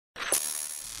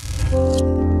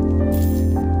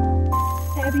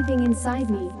everything inside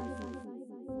me.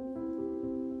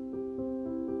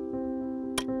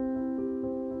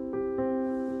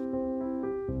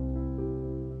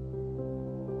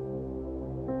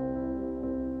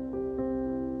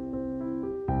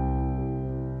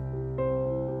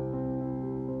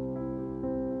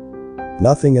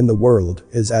 Nothing in the world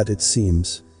is as it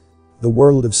seems. The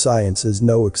world of science is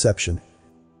no exception.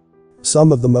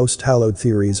 Some of the most hallowed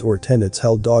theories or tenets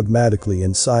held dogmatically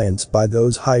in science by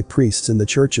those high priests in the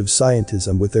Church of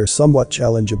Scientism with their somewhat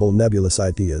challengeable nebulous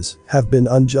ideas have been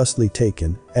unjustly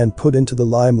taken and put into the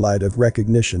limelight of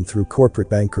recognition through corporate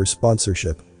banker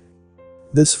sponsorship.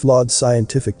 This flawed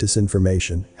scientific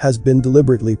disinformation has been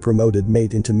deliberately promoted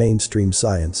made into mainstream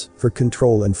science for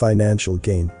control and financial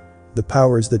gain. The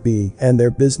powers that be and their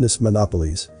business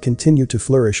monopolies continue to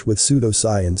flourish with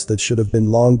pseudoscience that should have been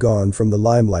long gone from the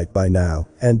limelight by now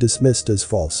and dismissed as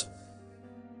false.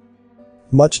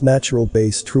 Much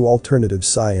natural-based true alternative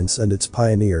science and its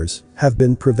pioneers have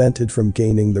been prevented from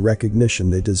gaining the recognition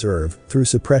they deserve through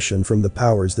suppression from the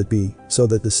powers that be, so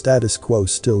that the status quo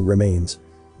still remains.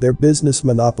 Their business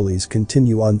monopolies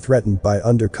continue unthreatened by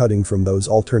undercutting from those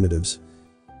alternatives.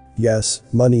 Yes,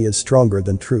 money is stronger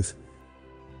than truth.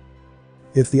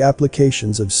 If the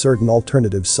applications of certain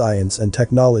alternative science and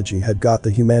technology had got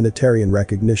the humanitarian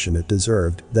recognition it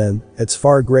deserved, then its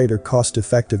far greater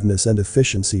cost-effectiveness and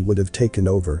efficiency would have taken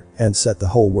over and set the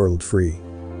whole world free.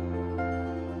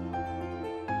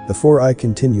 Before I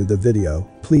continue the video,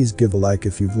 please give a like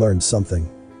if you've learned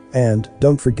something. And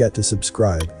don't forget to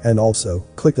subscribe and also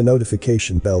click the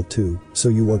notification bell too so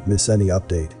you won't miss any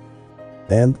update.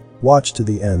 And watch to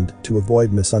the end to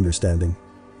avoid misunderstanding.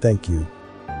 Thank you.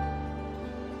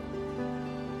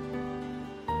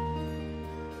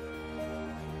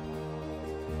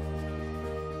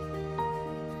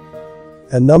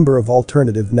 A number of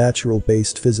alternative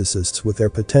natural-based physicists with their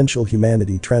potential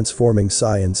humanity-transforming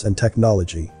science and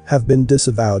technology have been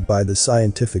disavowed by the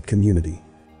scientific community.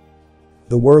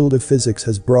 The world of physics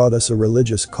has brought us a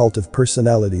religious cult of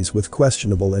personalities with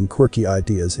questionable and quirky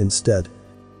ideas instead.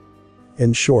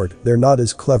 In short, they're not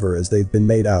as clever as they've been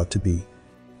made out to be.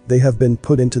 They have been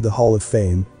put into the Hall of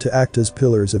Fame to act as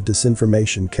pillars of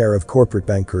disinformation care of corporate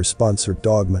banker-sponsored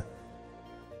dogma.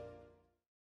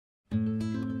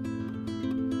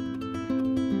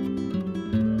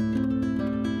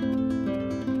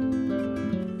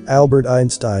 Albert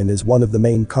Einstein is one of the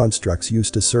main constructs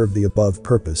used to serve the above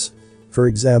purpose. For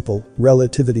example,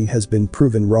 relativity has been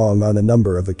proven wrong on a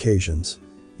number of occasions.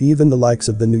 Even the likes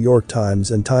of the New York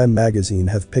Times and Time magazine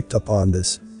have picked up on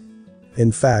this.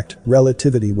 In fact,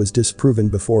 relativity was disproven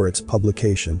before its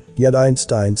publication, yet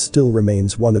Einstein still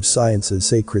remains one of science's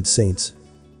sacred saints.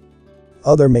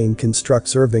 Other main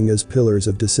constructs serving as pillars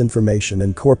of disinformation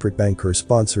and corporate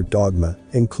banker-sponsored dogma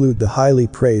include the highly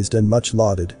praised and much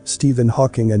lauded Stephen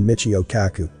Hawking and Michio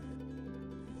Kaku.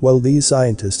 While these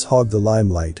scientists hog the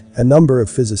limelight, a number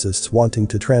of physicists wanting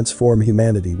to transform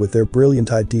humanity with their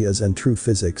brilliant ideas and true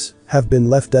physics have been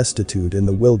left destitute in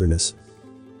the wilderness.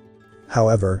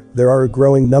 However, there are a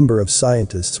growing number of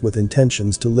scientists with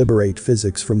intentions to liberate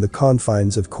physics from the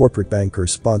confines of corporate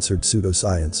banker-sponsored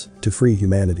pseudoscience to free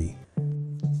humanity.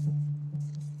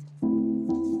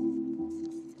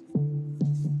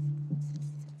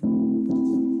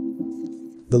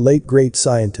 The late great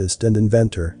scientist and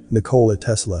inventor, Nikola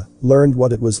Tesla, learned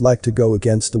what it was like to go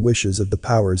against the wishes of the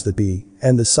powers that be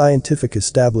and the scientific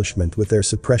establishment with their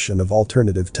suppression of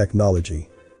alternative technology.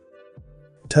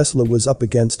 Tesla was up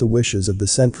against the wishes of the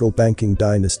central banking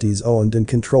dynasties owned and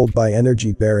controlled by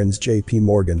energy barons J.P.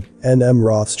 Morgan, N.M.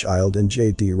 Rothschild and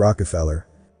J.D. Rockefeller.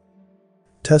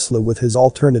 Tesla with his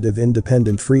alternative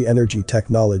independent free energy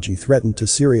technology threatened to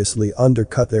seriously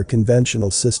undercut their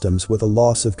conventional systems with a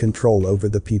loss of control over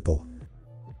the people.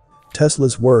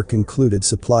 Tesla's work included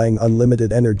supplying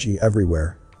unlimited energy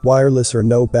everywhere, wireless or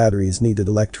no batteries needed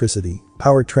electricity,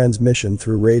 power transmission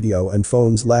through radio and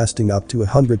phones lasting up to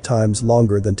 100 times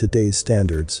longer than today's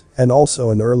standards, and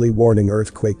also an early warning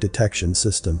earthquake detection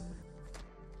system.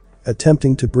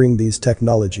 Attempting to bring these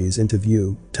technologies into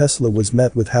view, Tesla was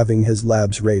met with having his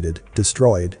labs raided,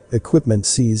 destroyed, equipment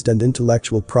seized and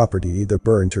intellectual property either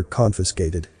burnt or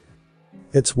confiscated.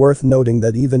 It's worth noting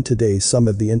that even today some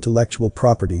of the intellectual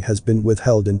property has been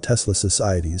withheld in Tesla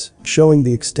societies, showing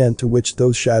the extent to which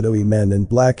those shadowy men and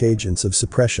black agents of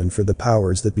suppression for the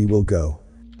powers that be will go.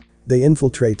 They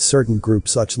infiltrate certain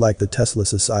groups such like the Tesla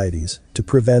societies to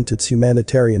prevent its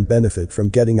humanitarian benefit from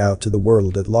getting out to the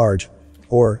world at large.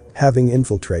 Or, having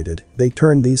infiltrated, they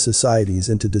turn these societies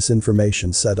into disinformation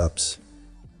setups.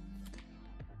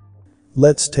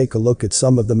 Let's take a look at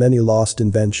some of the many lost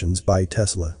inventions by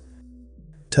Tesla.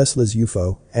 Tesla's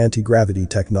UFO, anti-gravity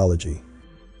technology.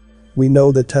 We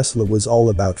know that Tesla was all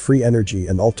about free energy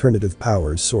and alternative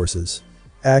power sources.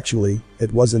 Actually,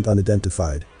 it wasn't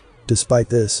unidentified. Despite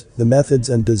this, the methods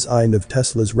and design of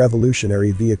Tesla's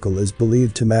revolutionary vehicle is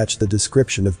believed to match the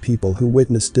description of people who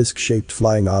witnessed disc-shaped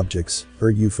flying objects,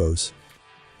 or UFOs.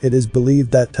 It is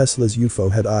believed that Tesla's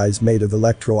UFO had eyes made of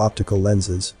electro-optical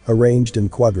lenses, arranged in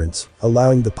quadrants,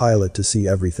 allowing the pilot to see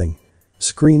everything.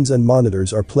 Screens and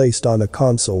monitors are placed on a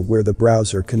console where the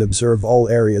browser can observe all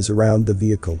areas around the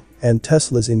vehicle, and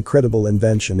Tesla's incredible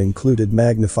invention included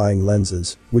magnifying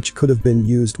lenses, which could have been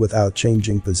used without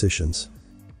changing positions.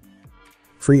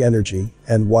 Free energy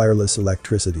and wireless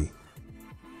electricity.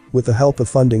 With the help of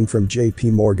funding from J.P.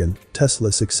 Morgan,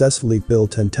 Tesla successfully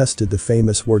built and tested the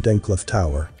famous Wardenclyffe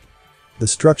Tower. The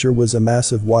structure was a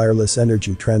massive wireless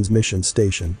energy transmission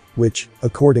station, which,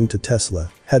 according to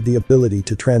Tesla, had the ability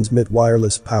to transmit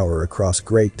wireless power across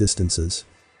great distances.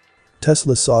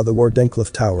 Tesla saw the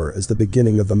Wardenclyffe Tower as the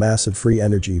beginning of a massive free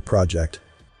energy project.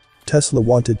 Tesla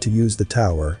wanted to use the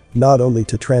tower not only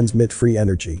to transmit free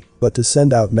energy, but to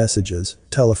send out messages,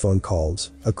 telephone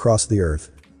calls, across the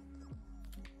Earth.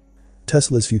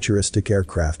 Tesla's futuristic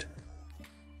aircraft.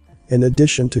 In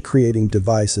addition to creating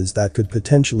devices that could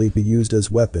potentially be used as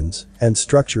weapons and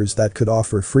structures that could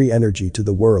offer free energy to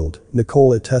the world,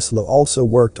 Nikola Tesla also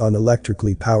worked on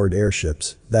electrically powered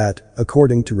airships that,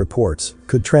 according to reports,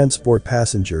 could transport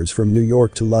passengers from New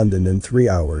York to London in 3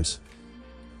 hours.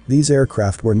 These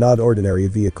aircraft were not ordinary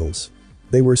vehicles.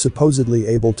 They were supposedly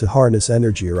able to harness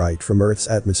energy right from Earth's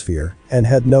atmosphere and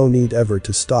had no need ever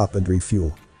to stop and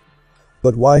refuel.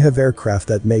 But why have aircraft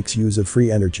that makes use of free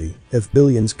energy if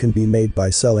billions can be made by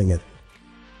selling it?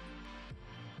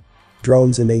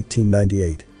 Drones in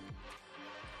 1898.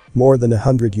 More than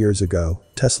 100 years ago,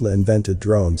 Tesla invented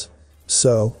drones.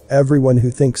 So, everyone who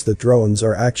thinks that drones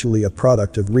are actually a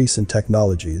product of recent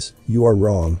technologies, you are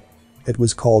wrong. It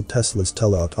was called Tesla's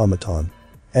teleautomaton.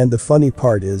 And the funny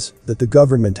part is that the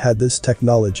government had this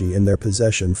technology in their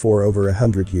possession for over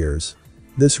 100 years.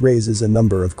 This raises a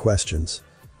number of questions.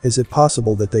 Is it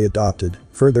possible that they adopted,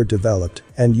 further developed,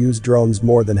 and used drones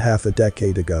more than half a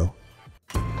decade ago?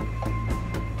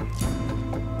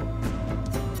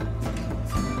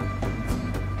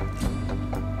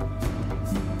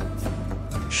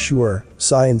 Sure,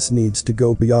 science needs to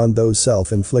go beyond those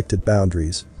self-inflicted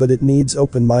boundaries, but it needs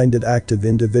open-minded active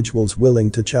individuals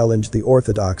willing to challenge the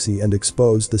orthodoxy and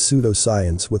expose the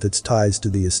pseudoscience with its ties to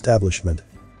the establishment.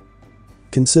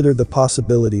 Consider the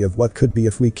possibility of what could be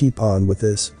if we keep on with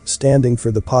this, standing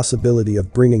for the possibility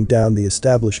of bringing down the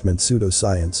establishment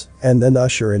pseudoscience, and then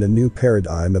usher in a new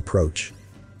paradigm approach.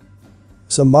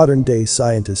 Some modern-day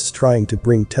scientists trying to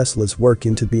bring Tesla's work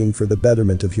into being for the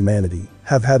betterment of humanity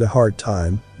have had a hard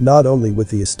time, not only with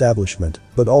the establishment,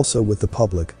 but also with the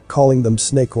public, calling them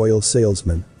snake oil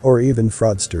salesmen, or even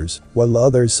fraudsters, while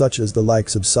others such as the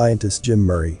likes of scientist Jim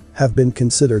Murray have been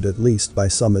considered at least by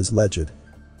some as legit.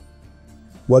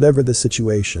 Whatever the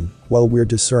situation, while we're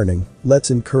discerning,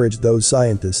 let's encourage those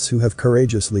scientists who have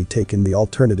courageously taken the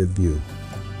alternative view.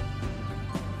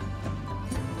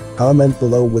 Comment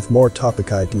below with more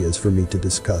topic ideas for me to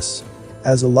discuss.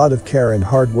 As a lot of care and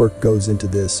hard work goes into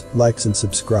this, likes and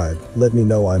subscribe, let me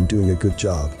know I'm doing a good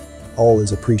job. All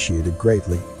is appreciated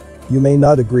greatly. You may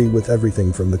not agree with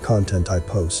everything from the content I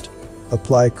post.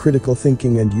 Apply critical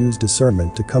thinking and use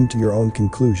discernment to come to your own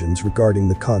conclusions regarding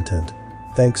the content.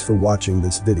 Thanks for watching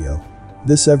this video.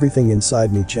 This Everything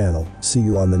Inside Me channel, see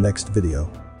you on the next video.